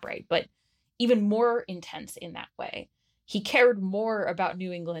perfectly upright, but even more intense in that way. He cared more about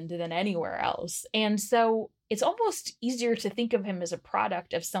New England than anywhere else. And so it's almost easier to think of him as a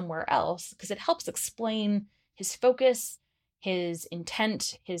product of somewhere else, because it helps explain his focus, his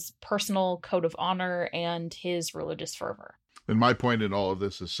intent, his personal code of honor, and his religious fervor. And my point in all of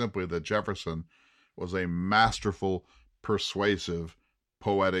this is simply that Jefferson was a masterful, persuasive,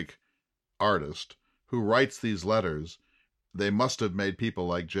 poetic artist who writes these letters. They must have made people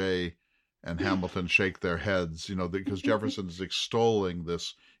like Jay and Hamilton shake their heads, because Jefferson is extolling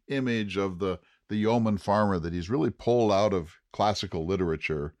this image of the yeoman farmer that he's really pulled out of classical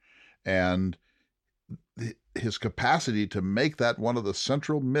literature, and his capacity to make that one of the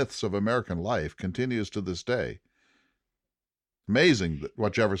central myths of American life continues to this day. Amazing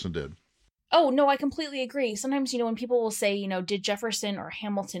what Jefferson did. Oh, no, I completely agree. Sometimes, when people will say, did Jefferson or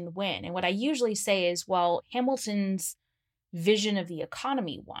Hamilton win? And what I usually say is, well, Hamilton's vision of the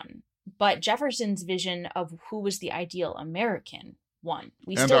economy won, but Jefferson's vision of who was the ideal American won.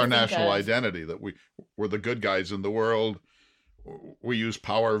 And our national identity, that we're the good guys in the world. We use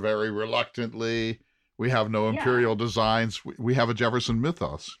power very reluctantly. We have no imperial designs. We have a Jefferson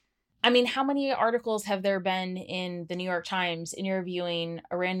mythos. I mean, how many articles have there been in the New York Times interviewing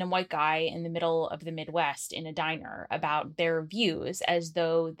a random white guy in the middle of the Midwest in a diner about their views, as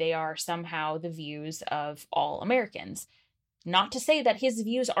though they are somehow the views of all Americans? Not to say that his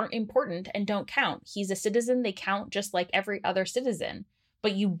views aren't important and don't count. He's a citizen. They count just like every other citizen.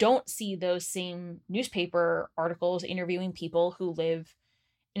 but you don't see those same newspaper articles interviewing people who live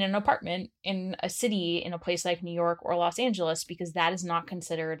in an apartment in a city in a place like New York or Los Angeles, because that is not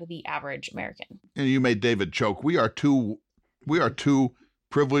considered the average American. And you made David choke. We are two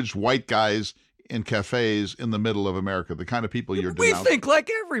privileged white guys in cafes in the middle of America, the kind of people you're denouncing. We think like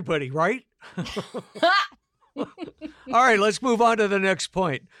everybody, right? All right, let's move on to the next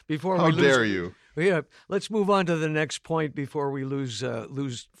point before How dare you? Yeah, let's move on to the next point before we lose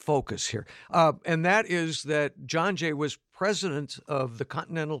focus here. And that is that John Jay was president of the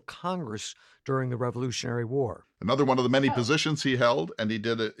Continental Congress during the Revolutionary War. Another one of the many positions he held, and he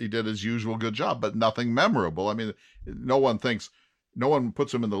did his usual good job, but nothing memorable. I mean, no one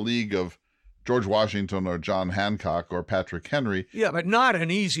puts him in the league of George Washington or John Hancock or Patrick Henry. Yeah, but not an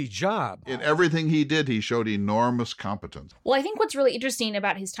easy job. In everything he did, he showed enormous competence. Well, I think what's really interesting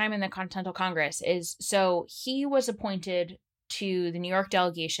about his time in the Continental Congress is, so he was appointed to the New York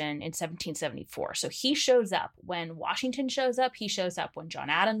delegation in 1774. So he shows up when Washington shows up. He shows up when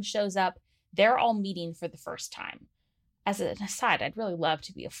John Adams shows up. They're all meeting for the first time. As an aside, I'd really love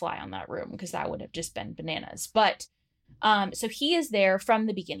to be a fly on that room because that would have just been bananas. But so he is there from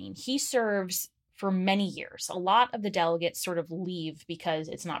the beginning. He serves for many years. A lot of the delegates sort of leave because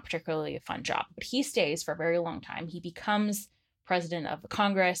it's not particularly a fun job, but he stays for a very long time. He becomes president of the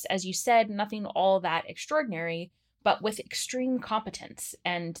Congress. As you said, nothing all that extraordinary, but with extreme competence.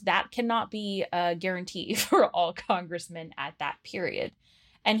 And that cannot be a guarantee for all congressmen at that period.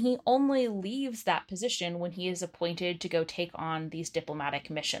 And he only leaves that position when he is appointed to go take on these diplomatic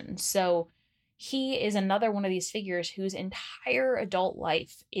missions. So he is another one of these figures whose entire adult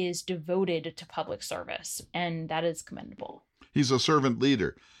life is devoted to public service, and that is commendable. He's a servant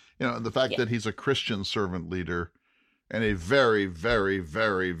leader. You know, the fact that he's a Christian servant leader and a very, very,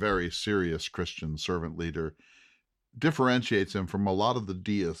 very, very serious Christian servant leader differentiates him from a lot of the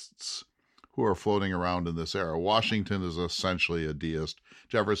deists who are floating around in this era. Washington is essentially a deist.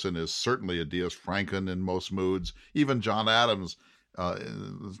 Jefferson is certainly a deist. Franklin in most moods. Even John Adams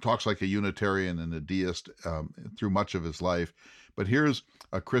talks like a Unitarian and a deist through much of his life. But here's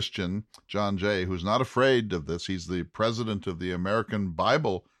a Christian, John Jay, who's not afraid of this. He's the president of the American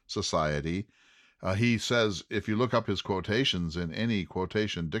Bible Society. He says, if you look up his quotations in any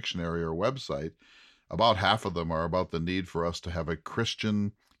quotation dictionary or website, about half of them are about the need for us to have a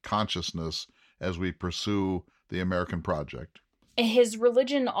Christian consciousness as we pursue the American project. His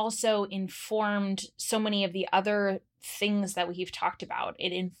religion also informed so many of the other things that we've talked about.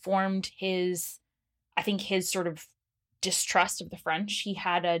 It informed his sort of distrust of the French. He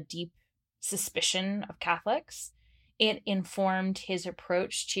had a deep suspicion of Catholics. It informed his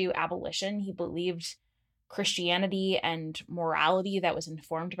approach to abolition. He believed Christianity and morality that was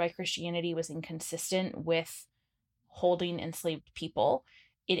informed by Christianity was inconsistent with holding enslaved people.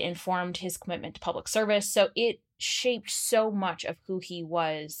 It informed his commitment to public service. So it shaped so much of who he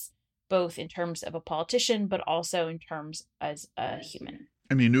was, both in terms of a politician, but also in terms as a human.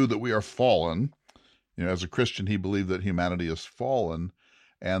 And he knew that we are fallen. You know, as a Christian, he believed that humanity is fallen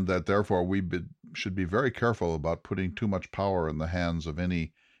and that therefore should be very careful about putting too much power in the hands of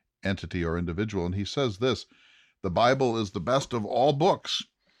any entity or individual. And he says this, the Bible is the best of all books,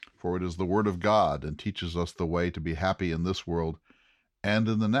 for it is the word of God and teaches us the way to be happy in this world and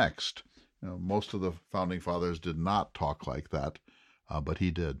in the next. You know, most of the founding fathers did not talk like that, but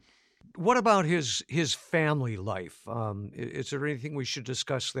he did. What about his family life? Is there anything we should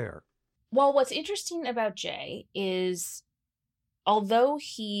discuss there? Well, what's interesting about Jay is, although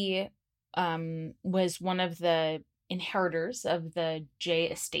he was one of the inheritors of the Jay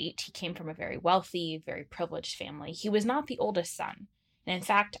estate, he came from a very wealthy, very privileged family. He was not the oldest son. And in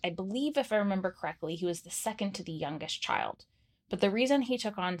fact, I believe, if I remember correctly, he was the second to the youngest child. But the reason he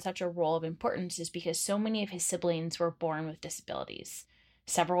took on such a role of importance is because so many of his siblings were born with disabilities.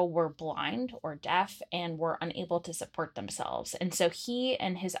 Several were blind or deaf and were unable to support themselves. And so he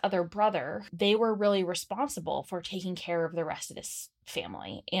and his other brother, they were really responsible for taking care of the rest of his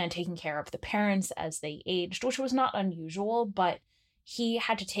family and taking care of the parents as they aged, which was not unusual, but he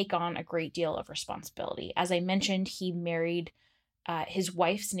had to take on a great deal of responsibility. As I mentioned, he married his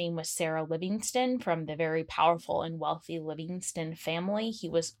wife's name was Sarah Livingston from the very powerful and wealthy Livingston family. He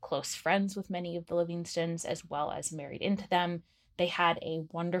was close friends with many of the Livingstons as well as married into them. They had a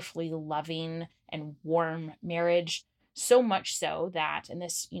wonderfully loving and warm marriage, so much so that, and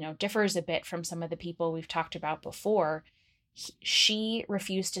this, differs a bit from some of the people we've talked about before, she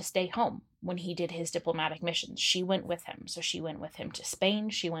refused to stay home when he did his diplomatic missions. She went with him. So she went with him to Spain.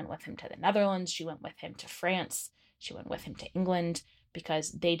 She went with him to the Netherlands. She went with him to France. She went with him to England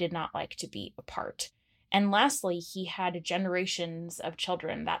because they did not like to be apart. And lastly, he had generations of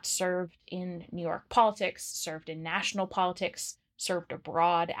children that served in New York politics, served in national politics, served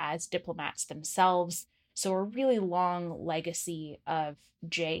abroad as diplomats themselves. So a really long legacy of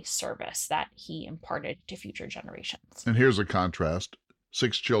Jay service that he imparted to future generations. And here's a contrast.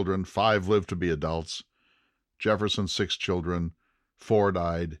 6 children, 5 lived to be adults. Jefferson, 6 children, 4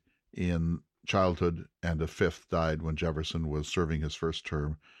 died in childhood, and a 5th died when Jefferson was serving his first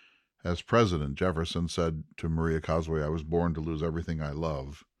term as president. Jefferson said to Maria Cosway, "I was born to lose everything I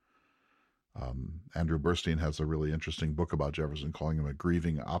love." Andrew Burstein has a really interesting book about Jefferson, calling him a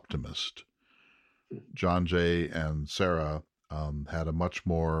grieving optimist. John Jay and Sarah had a much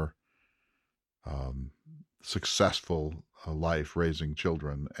more successful life raising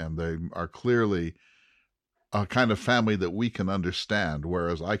children, and they are clearly a kind of family that we can understand,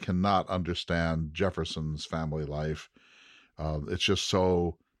 whereas I cannot understand Jefferson's family life. It's just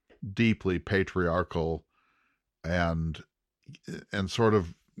so deeply patriarchal and sort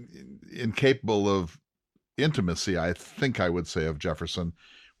of incapable of intimacy, I think I would say, of Jefferson,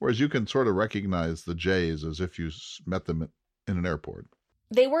 whereas you can sort of recognize the Jays as if you met them in an airport.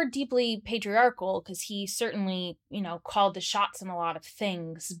 They were deeply patriarchal because he certainly, called the shots in a lot of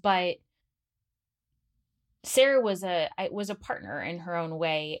things, but Sarah was a partner in her own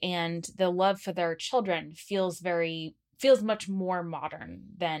way, and the love for their children feels much more modern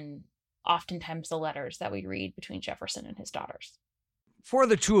than oftentimes the letters that we read between Jefferson and his daughters. For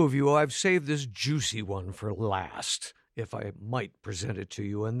the two of you, I've saved this juicy one for last, if I might present it to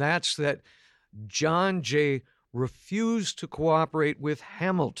you, and that's that John Jay refused to cooperate with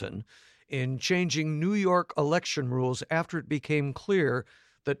Hamilton in changing New York election rules after it became clear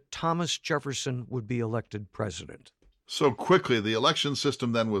that Thomas Jefferson would be elected president. So quickly, the election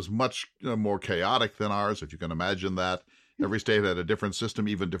system then was much more chaotic than ours, if you can imagine that. Every state had a different system,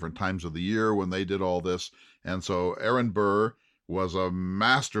 even different times of the year when they did all this. And so Aaron Burr was a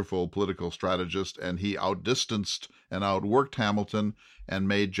masterful political strategist, and he outdistanced and outworked Hamilton and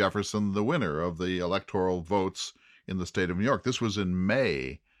made Jefferson the winner of the electoral votes in the state of New York. This was in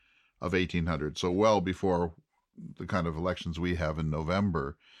May of 1800, so well before the kind of elections we have in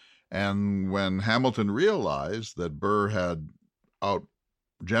November. And when Hamilton realized that Burr had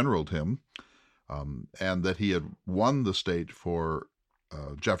outgeneraled him and that he had won the state for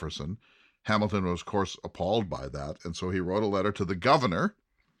Jefferson, Hamilton was, of course, appalled by that. And so he wrote a letter to the governor,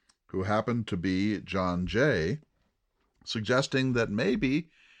 who happened to be John Jay, suggesting that maybe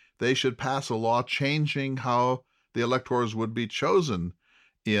they should pass a law changing how the electors would be chosen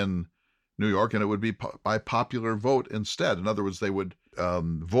in New York, and it would be by popular vote instead. In other words, they would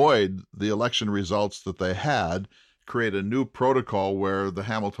void the election results that they had, create a new protocol where the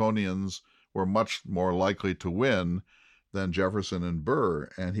Hamiltonians were much more likely to win than Jefferson and Burr.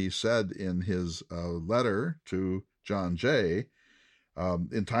 And he said in his letter to John Jay,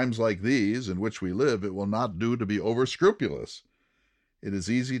 in times like these in which we live, it will not do to be over-scrupulous. It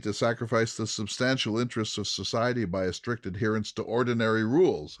is easy to sacrifice the substantial interests of society by a strict adherence to ordinary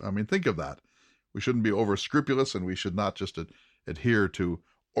rules. I mean, think of that. We shouldn't be over-scrupulous, and we should not just adhere to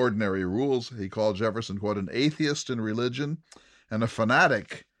ordinary rules. He called Jefferson, quote, an atheist in religion and a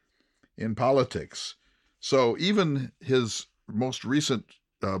fanatic in politics. So even his most recent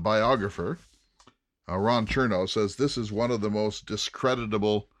biographer, Ron Chernow, says this is one of the most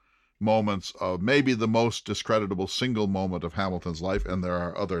discreditable moments of, maybe the most discreditable single moment of Hamilton's life, and there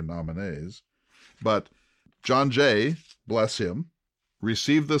are other nominees. But John Jay, bless him,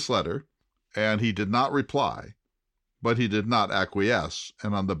 received this letter, and he did not reply, but he did not acquiesce.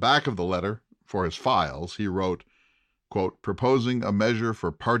 And on the back of the letter, for his files, he wrote, quote, proposing a measure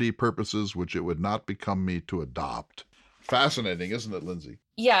for party purposes which it would not become me to adopt. Fascinating, isn't it, Lindsay?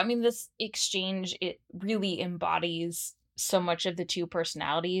 Yeah, I mean, this exchange, it really embodies so much of the two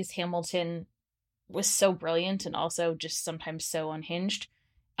personalities. Hamilton was so brilliant and also just sometimes so unhinged.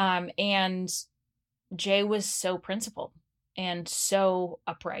 And Jay was so principled and so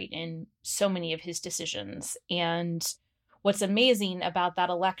upright in so many of his decisions. And what's amazing about that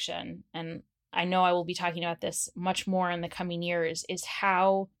election, and I know I will be talking about this much more in the coming years, is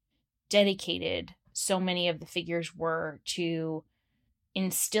how dedicated so many of the figures were to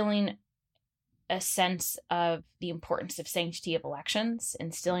instilling a sense of the importance of sanctity of elections,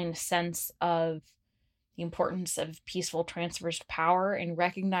 instilling a sense of the importance of peaceful transfers of power, and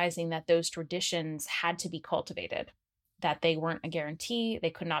recognizing that those traditions had to be cultivated, that they weren't a guarantee, they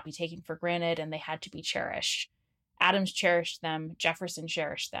could not be taken for granted, and they had to be cherished. Adams cherished them, Jefferson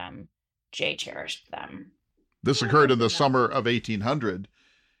cherished them, Jay cherished them. This occurred in the summer of 1800.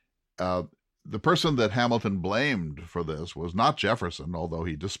 The person that Hamilton blamed for this was not Jefferson, although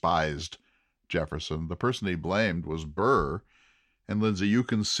he despised Jefferson. The person he blamed was Burr. And Lindsay, you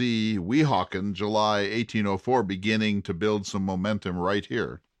can see Weehawken, July 1804, beginning to build some momentum right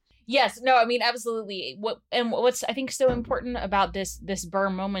here. Yes, no, I mean, absolutely. What's I think so important about this Burr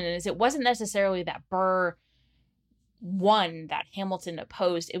moment is it wasn't necessarily that Burr won that Hamilton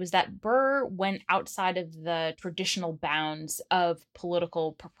opposed. It was that Burr went outside of the traditional bounds of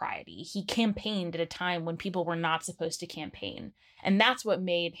political propriety. He campaigned at a time when people were not supposed to campaign. And that's what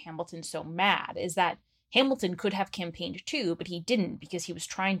made Hamilton so mad, is that Hamilton could have campaigned too, but he didn't because he was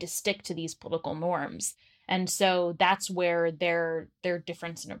trying to stick to these political norms. And so that's where their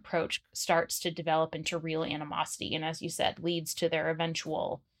difference in approach starts to develop into real animosity. And as you said, leads to their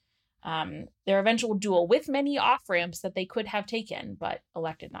eventual duel with many off-ramps that they could have taken, but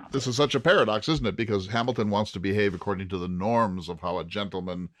elected not to. This is such a paradox, isn't it? Because Hamilton wants to behave according to the norms of how a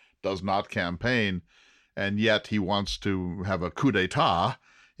gentleman does not campaign, and yet he wants to have a coup d'etat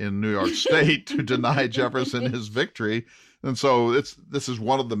in New York State to deny Jefferson his victory. And so this is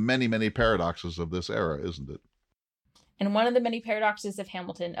one of the many, many paradoxes of this era, isn't it? And one of the many paradoxes of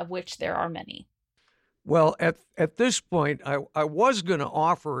Hamilton, of which there are many. Well, at this point, I was going to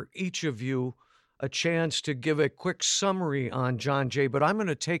offer each of you a chance to give a quick summary on John Jay, but I'm going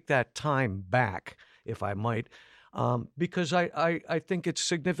to take that time back, if I might, because I think it's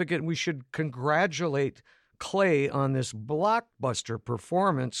significant. We should congratulate Clay on this blockbuster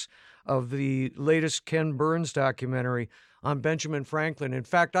performance of the latest Ken Burns documentary on Benjamin Franklin. In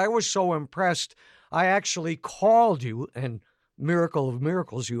fact, I was so impressed, I actually called you, and miracle of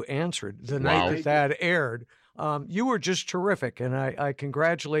miracles, you answered the night that aired. You were just terrific, and I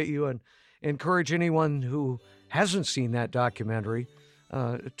congratulate you and encourage anyone who hasn't seen that documentary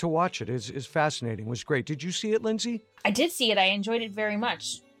to watch it. It's fascinating. It was great. Did you see it, Lindsay? I did see it. I enjoyed it very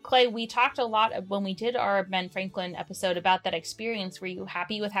much. Clay, we talked a lot when we did our Ben Franklin episode about that experience. Were you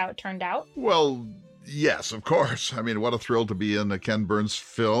happy with how it turned out? Well, yes, of course. I mean, what a thrill to be in a Ken Burns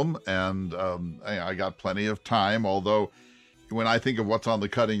film, and I got plenty of time, although when I think of what's on the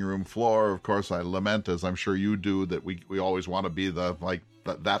cutting room floor, of course, I lament, as I'm sure you do, that we always want to be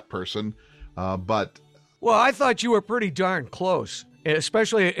that person. But well, I thought you were pretty darn close,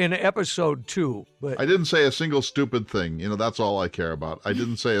 especially in episode 2. But I didn't say a single stupid thing. That's all I care about. I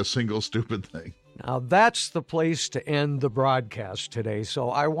didn't say a single stupid thing. Now, that's the place to end the broadcast today. So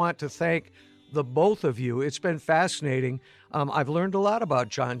I want to thank the both of you. It's been fascinating. I've learned a lot about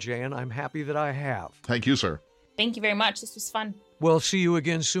John Jay, and I'm happy that I have. Thank you, sir. Thank you very much. This was fun. We'll see you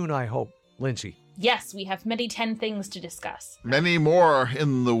again soon, I hope. Lindsay. Yes, we have many 10 things to discuss. Many more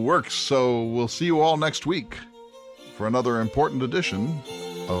in the works, so we'll see you all next week for another important edition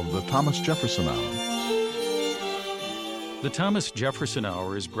of the Thomas Jefferson Hour. The Thomas Jefferson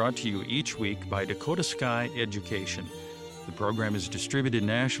Hour is brought to you each week by Dakota Sky Education. The program is distributed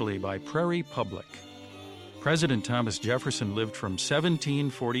nationally by Prairie Public. President Thomas Jefferson lived from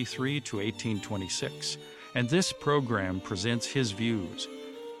 1743 to 1826, and this program presents his views.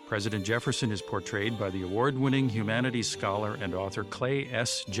 President Jefferson is portrayed by the award-winning humanities scholar and author Clay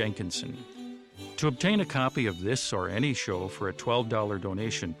S. Jenkinson. To obtain a copy of this or any show for a $12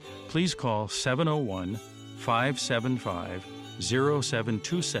 donation, please call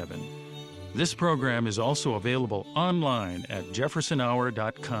 701-575-0727. This program is also available online at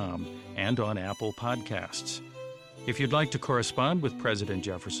jeffersonhour.com and on Apple Podcasts. If you'd like to correspond with President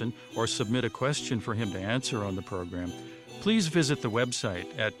Jefferson or submit a question for him to answer on the program, please visit the website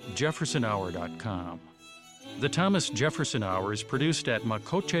at jeffersonhour.com. The Thomas Jefferson Hour is produced at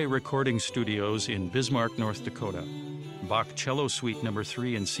Makoche Recording Studios in Bismarck, North Dakota. Bach Cello Suite No.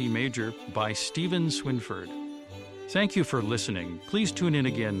 3 in C Major by Stephen Swinford. Thank you for listening. Please tune in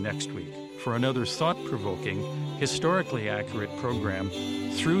again next week for another thought-provoking, historically accurate program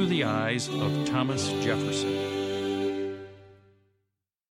through the eyes of Thomas Jefferson.